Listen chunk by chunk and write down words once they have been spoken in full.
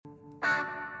Good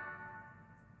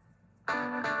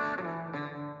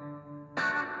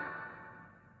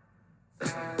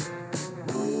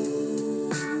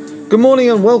morning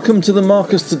and welcome to the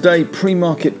Marcus Today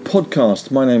pre-market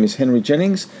podcast. My name is Henry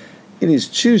Jennings. It is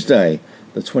Tuesday,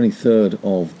 the 23rd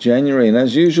of January, and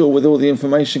as usual with all the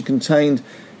information contained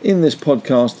in this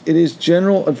podcast, it is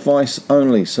general advice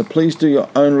only, so please do your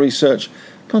own research.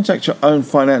 Contact your own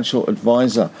financial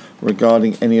advisor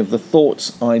regarding any of the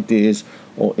thoughts, ideas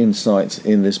or insights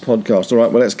in this podcast. All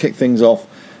right, well, let's kick things off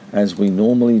as we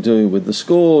normally do with the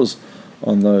scores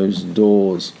on those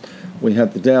doors. We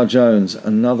had the Dow Jones,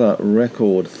 another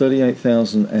record,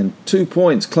 38,002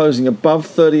 points, closing above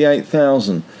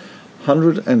 38,000,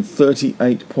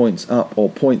 138 points up, or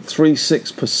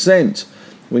 0.36%.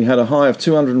 We had a high of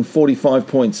 245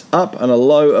 points up and a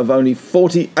low of only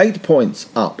 48 points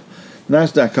up.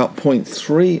 Nasdaq up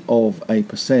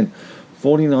 0.3%,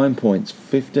 49 points,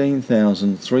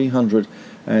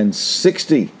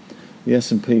 15,360. The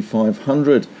S&P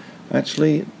 500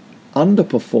 actually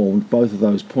underperformed both of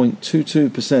those,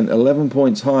 0.22%, 11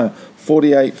 points higher,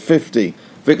 48.50.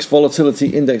 VIX Volatility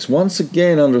Index once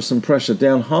again under some pressure,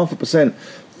 down 0.5%,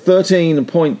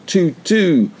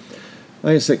 13.22.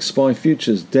 ASX SPY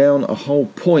Futures down a whole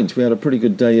point. We had a pretty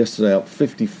good day yesterday, up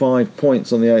 55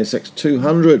 points on the ASX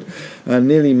 200,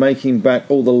 nearly making back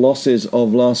all the losses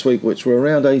of last week, which were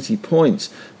around 80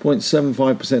 points,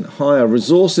 0.75% higher.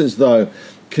 Resources, though,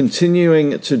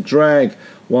 continuing to drag,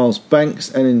 whilst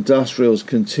banks and industrials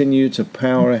continue to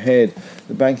power ahead.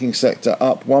 The banking sector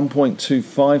up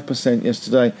 1.25%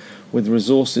 yesterday, with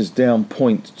resources down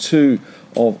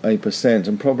 0.2%,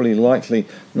 and probably likely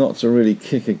not to really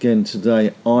kick again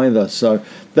today either. So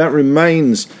that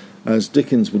remains, as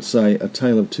Dickens would say, a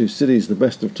tale of two cities, the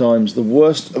best of times, the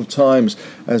worst of times,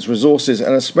 as resources,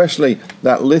 and especially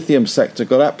that lithium sector,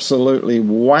 got absolutely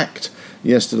whacked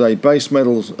yesterday. Base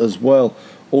metals as well,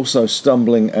 also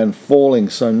stumbling and falling,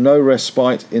 so no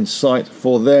respite in sight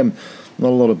for them.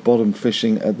 Not a lot of bottom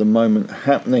fishing at the moment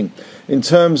happening. In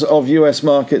terms of US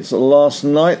markets last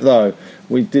night, though,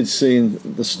 we did see in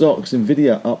the stocks,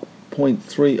 Nvidia up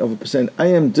 0.3%,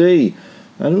 AMD,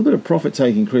 a little bit of profit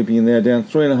taking creeping in there, down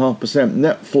 3.5%,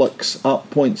 Netflix up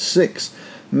 0.6%,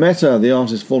 Meta, the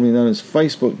artist formerly known as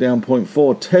Facebook, down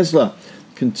 0.4%, Tesla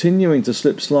continuing to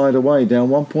slide away, down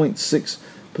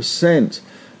 1.6%.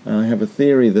 I have a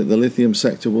theory that the lithium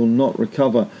sector will not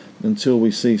recover until we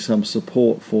see some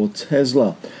support for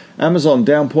Tesla. Amazon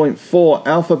down 0.4%,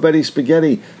 Alphabet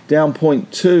Spaghetti down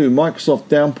 0.2%, Microsoft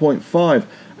down 0.5%,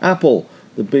 Apple,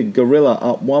 the big gorilla,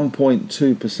 up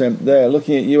 1.2% there.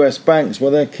 Looking at US banks,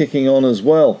 well, they're kicking on as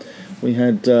well. We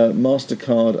had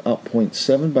MasterCard up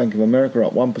 0.7%, Bank of America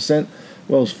up 1%,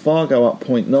 Wells Fargo up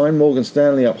 0.9%, Morgan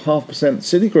Stanley up 0.5%,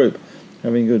 Citigroup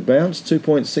having a good bounce,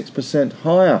 2.6%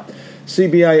 higher.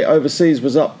 CBA overseas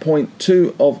was up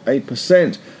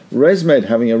 0.2%. ResMed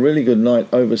having a really good night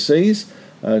overseas,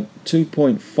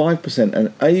 2.5%.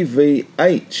 And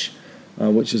AVH,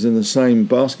 which is in the same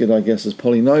basket, I guess, as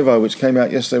PolyNovo, which came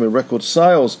out yesterday with record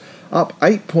sales, up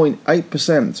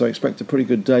 8.8%. So I expect a pretty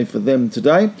good day for them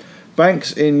today.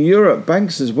 Banks in Europe,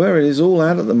 banks is where it is all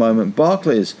at the moment.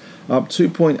 Barclays up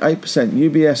 2.8%,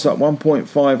 UBS up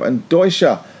 1.5%, and Deutsche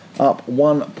up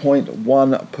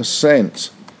 1.1%.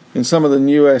 In some of the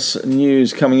US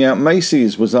news coming out,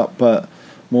 Macy's was up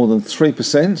more than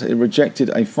 3%. It rejected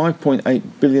a $5.8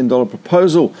 billion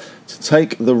proposal to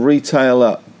take the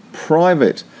retailer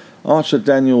private. Archer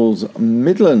Daniels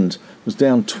Midland was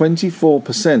down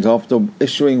 24% after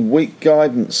issuing weak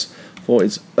guidance for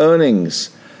its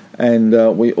earnings. And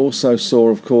we also saw,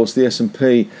 of course, the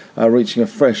S&P reaching a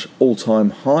fresh all-time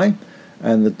high,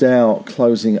 and the Dow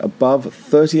closing above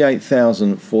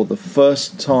 38,000 for the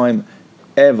first time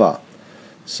ever.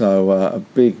 So a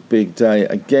big day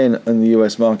again in the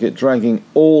US market, dragging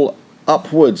all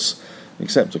upwards,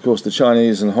 except of course the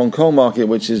Chinese and Hong Kong market,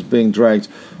 which is being dragged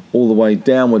all the way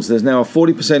downwards. There's now a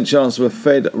 40% chance of a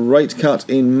Fed rate cut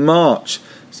in March,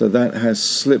 so that has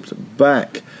slipped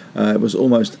back. It was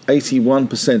almost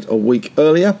 81% a week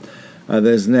earlier.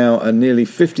 There's now a nearly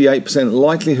 58%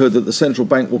 likelihood that the central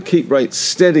bank will keep rates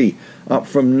steady, up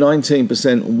from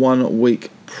 19% 1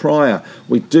 week prior.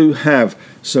 We do have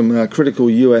some critical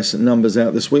US numbers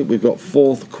out this week. We've got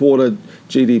fourth quarter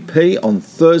GDP on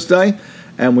Thursday,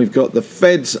 and we've got the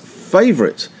Fed's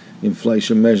favorite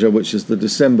inflation measure, which is the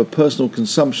December Personal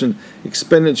Consumption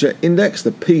Expenditure Index,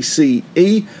 the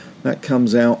PCE. That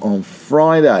comes out on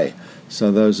Friday.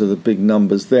 So those are the big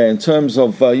numbers there. In terms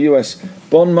of US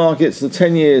bond markets, the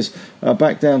 10 years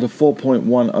back down to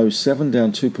 4.107,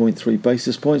 down 2.3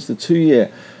 basis points. The 2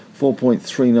 year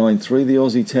 4.393. The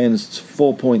Aussie 10's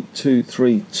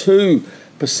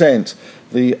 4.232%.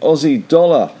 The Aussie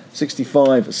dollar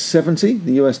 65.70.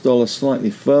 The US dollar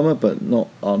slightly firmer, but not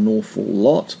an awful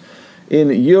lot. In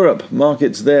Europe,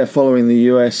 markets there following the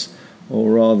US,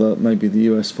 or rather maybe the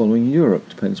US following Europe,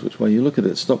 depends which way you look at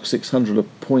it. Stock 600 a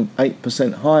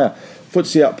 0.8% higher.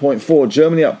 FTSE up 0.4,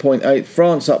 Germany up 0.8,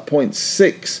 France up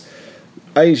 0.6.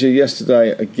 Asia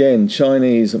yesterday, again,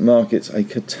 Chinese markets a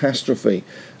catastrophe.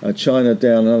 China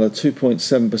down another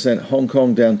 2.7%, Hong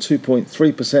Kong down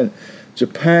 2.3%.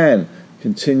 Japan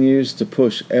continues to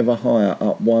push ever higher,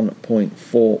 up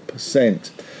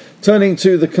 1.4%. Turning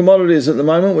to the commodities at the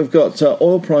moment, we've got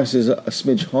oil prices a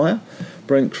smidge higher.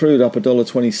 Brent crude up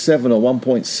 $1.27 or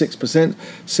 1.6%,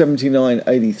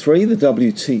 79.83. The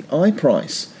WTI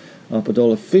price up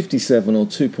 $1.57 or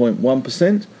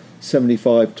 2.1%,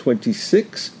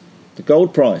 75.26. The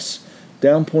gold price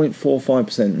down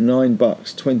 0.45%,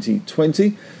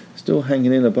 $9.20. Still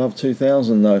hanging in above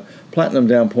 2,000 though. Platinum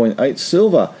down 0.8.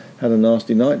 Silver had a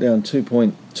nasty night, down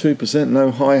 2.2%.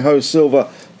 No hi-ho silver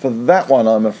for that one,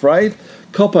 I'm afraid.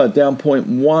 Copper down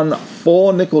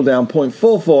 0.14. Nickel down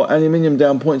 0.44. Aluminium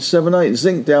down 0.78.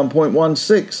 Zinc down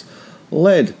 0.16.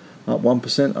 Lead up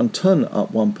 1% and tin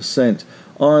up 1%.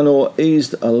 Iron ore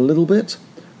eased a little bit,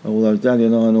 although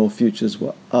Dalian iron ore futures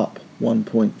were up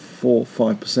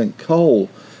 1.45%. Coal,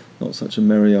 not such a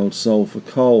merry old soul for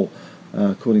coal.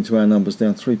 According to our numbers,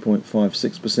 down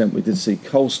 3.56%. We did see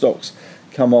coal stocks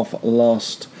come off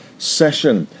last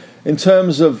session. In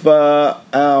terms of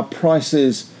our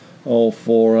prices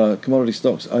for commodity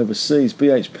stocks overseas,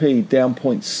 BHP down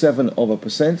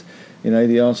 0.7%. In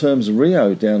ADR terms,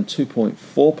 Rio down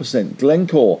 2.4%.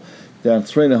 Glencore down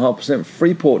 3.5%.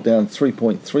 Freeport down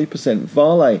 3.3%.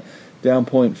 Vale down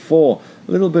 0.4%.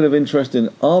 A little bit of interest in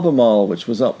Albemarle, which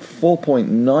was up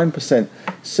 4.9%.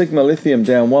 Sigma Lithium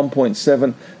down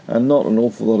 1.7%, and not an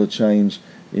awful lot of change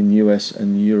in US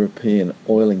and European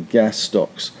oil and gas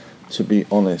stocks, to be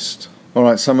honest. All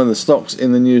right, some of the stocks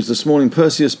in the news this morning.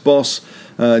 Perseus boss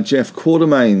Jeff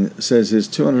Quartermain says his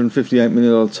 $258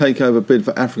 million takeover bid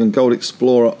for African gold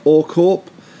explorer OreCorp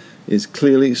is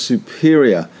clearly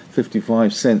superior.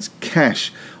 55 cents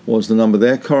cash was the number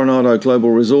there. Coronado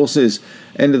Global Resources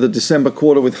ended the December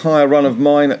quarter with higher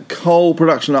run-of-mine coal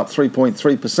production up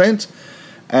 3.3%.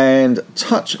 And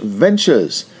Touch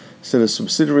Ventures said a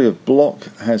subsidiary of Block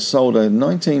has sold a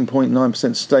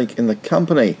 19.9% stake in the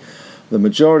company. The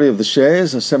majority of the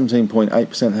shares,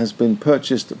 17.8%, has been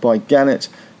purchased by Gannett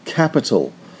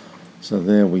Capital. So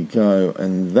there we go,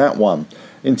 and that one.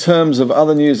 In terms of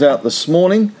other news out this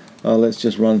morning, let's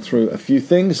just run through a few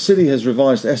things. Citi has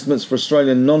revised estimates for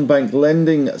Australian non-bank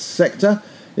lending sector.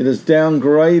 It has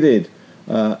downgraded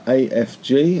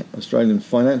AFG, Australian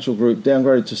Financial Group,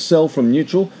 downgraded to sell from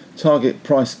neutral. Target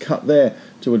price cut there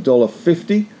to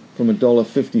 $1.50 from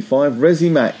 $1.55.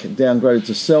 Resimac downgraded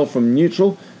to sell from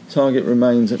neutral. Target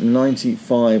remains at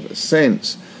 95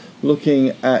 cents. Looking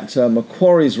at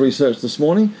Macquarie's research this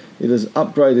morning, it has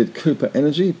upgraded Cooper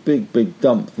Energy. Big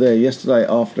dump there yesterday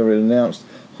after it announced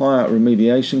higher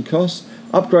remediation costs.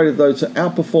 Upgraded though to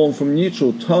outperform from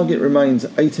neutral. Target remains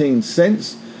 18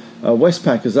 cents.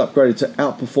 Westpac has upgraded to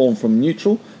outperform from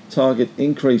neutral. Target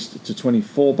increased to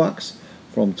 $24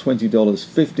 from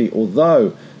 $20.50.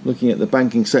 Although, looking at the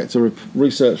banking sector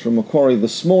research from Macquarie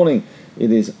this morning, it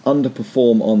is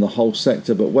underperform on the whole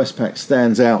sector, but Westpac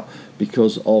stands out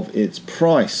because of its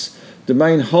price.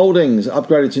 Domain Holdings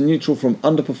upgraded to neutral from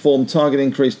underperform. Target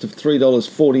increased to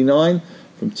 $3.49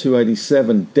 from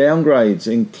 $2.87. Downgrades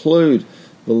include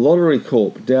the Lottery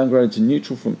Corp, downgraded to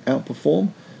neutral from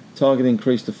outperform. Target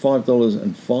increased to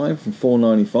 $5.05 from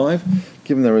 $4.95.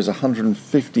 Given there is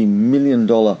 $150 million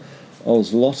Powerball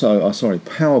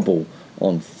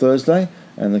on Thursday,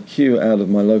 and the queue out of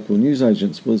my local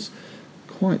newsagents was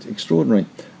quite extraordinary.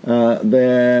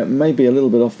 There may be a little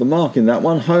bit off the mark in that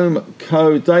one. Home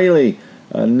Co Daily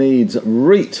needs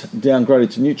REIT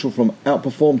downgraded to neutral from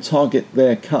outperform. Target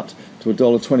there cut to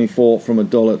 $1.24 from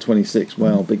 $1.26.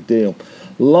 Wow, big deal.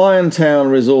 Liontown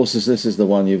Resources, this is the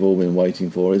one you've all been waiting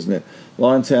for, isn't it?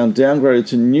 Liontown downgraded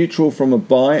to neutral from a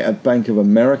buy at Bank of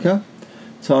America.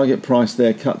 Target price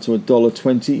there cut to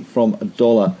 $1.20 from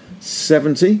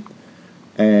 $1.70.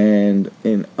 And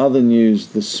in other news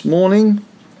this morning,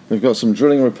 we've got some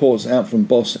drilling reports out from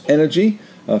Boss Energy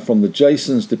from the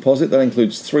Jason's deposit. That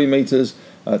includes 3 meters,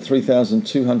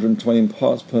 3,220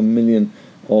 parts per million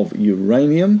of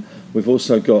uranium. We've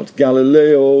also got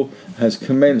Galileo has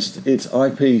commenced its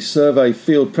IP survey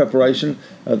field preparation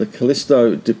at the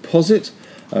Callisto deposit.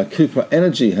 Cooper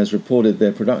Energy has reported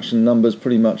their production numbers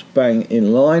pretty much bang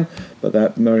in line, but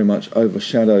that very much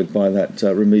overshadowed by that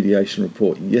remediation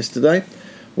report yesterday.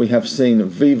 We have seen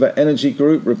Viva Energy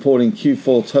Group reporting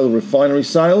Q4 total refinery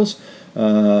sales,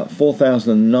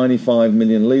 4,095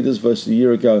 million litres versus a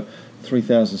year ago,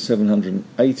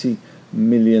 3,780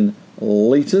 million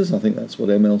litres. I think that's what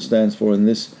ML stands for in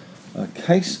this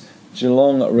case.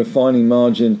 Geelong refining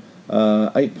margin,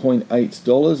 $8.8,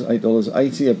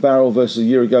 $8.80 a barrel versus a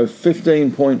year ago,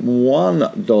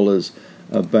 $15.1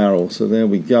 a barrel. So there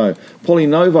we go.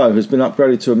 PolyNovo has been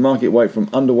upgraded to a market weight from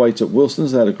underweight at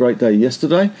Wilson's. They had a great day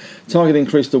yesterday. Target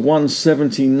increased to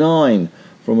 $1.79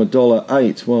 from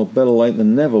 $1.08. Well, better late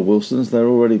than never, Wilson's. They're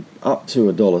already up to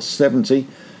 $1.70.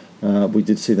 We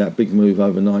did see that big move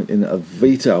overnight in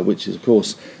Avita, which of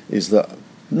course is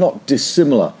not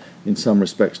dissimilar in some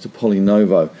respects to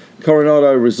PolyNovo.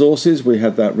 Coronado Resources, we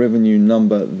had that revenue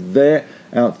number there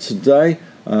out today,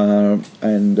 and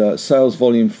sales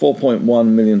volume 4.1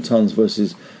 million tonnes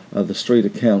versus the street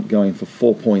account going for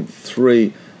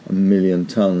 4.3 million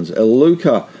tonnes.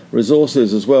 Iluka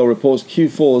Resources as well reports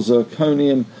Q4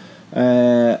 zirconium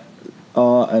and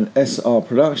SR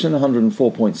production,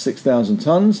 104.6 thousand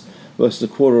tonnes versus a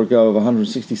quarter ago of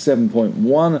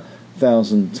 167.1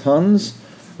 thousand tonnes.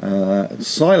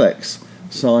 Silex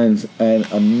signs an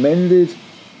amended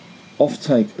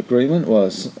offtake agreement.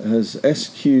 Has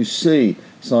SQC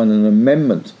signed an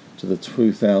amendment to the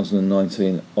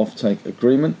 2019 offtake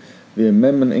agreement. The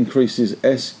amendment increases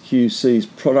SQC's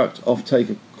product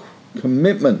offtake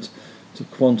commitment to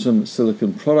quantum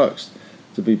silicon products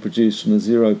to be produced from the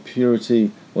zero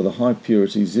purity or the high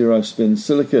purity zero spin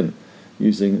silicon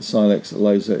using Silex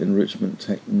laser enrichment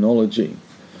technology.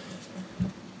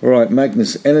 All right,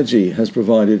 Magnus Energy has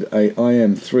provided a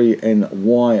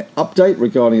IM3NY update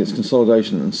regarding its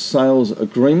consolidation and sales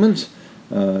agreement.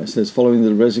 It says, following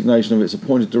the resignation of its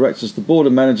appointed directors, the board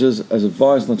of managers, as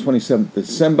advised on the 27th of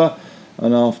December,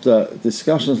 and after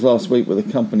discussions last week with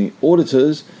the company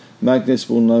auditors, Magnus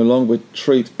will no longer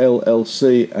treat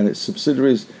LLC and its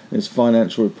subsidiaries in its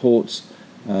financial reports,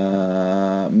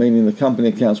 meaning the company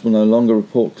accounts will no longer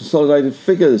report consolidated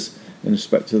figures in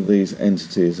respect of these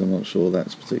entities. I'm not sure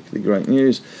that's particularly great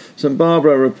news. St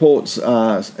Barbara reports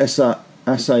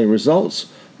assay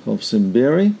results of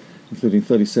Simberi, including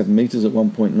 37 metres at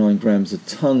 1.9 grams a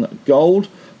tonne gold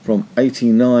from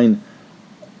 89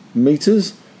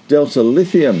 metres. Delta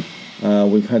Lithium,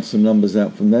 we've had some numbers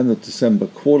out from them. The December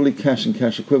quarterly cash and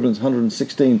cash equivalents,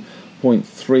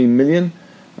 116.3 million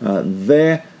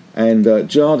there. And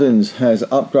Jardins has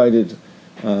upgraded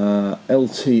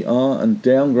LTR and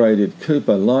downgraded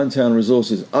Cooper. Liontown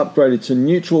Resources upgraded to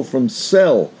neutral from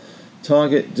sell.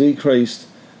 Target decreased,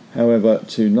 however,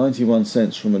 to 91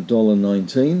 cents from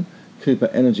 $1.19. Cooper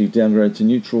Energy downgraded to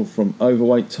neutral from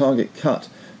overweight. Target cut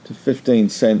to 15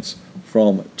 cents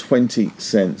from 20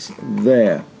 cents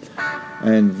there.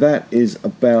 And that is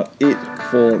about it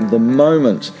for the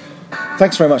moment.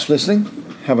 Thanks very much for listening.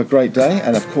 Have a great day.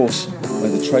 And of course, may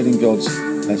the trading gods,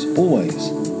 as always,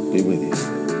 be with you.